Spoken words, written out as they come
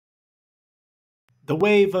The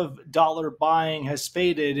wave of dollar buying has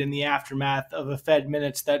faded in the aftermath of a Fed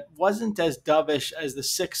minutes that wasn't as dovish as the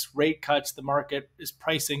 6 rate cuts the market is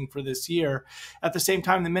pricing for this year. At the same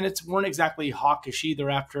time, the minutes weren't exactly hawkish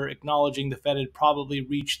either after acknowledging the Fed had probably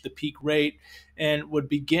reached the peak rate and would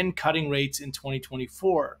begin cutting rates in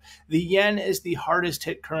 2024. The yen is the hardest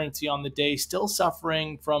hit currency on the day, still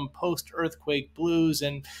suffering from post earthquake blues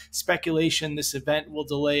and speculation this event will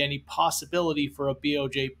delay any possibility for a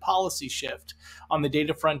BOJ policy shift. On the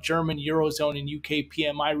data front, German, Eurozone, and UK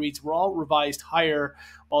PMI reads were all revised higher,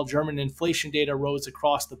 while German inflation data rose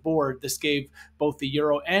across the board. This gave both the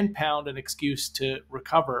euro and pound an excuse to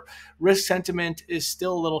recover. Risk sentiment is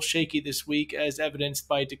still a little shaky this week, as evidenced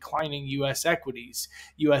by declining U.S. equities.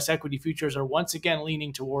 U.S. equity futures are once again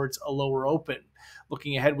leaning towards a lower open.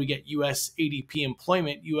 Looking ahead, we get U.S. ADP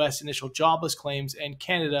employment, U.S. initial jobless claims, and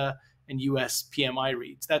Canada and U.S. PMI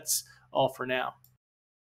reads. That's all for now.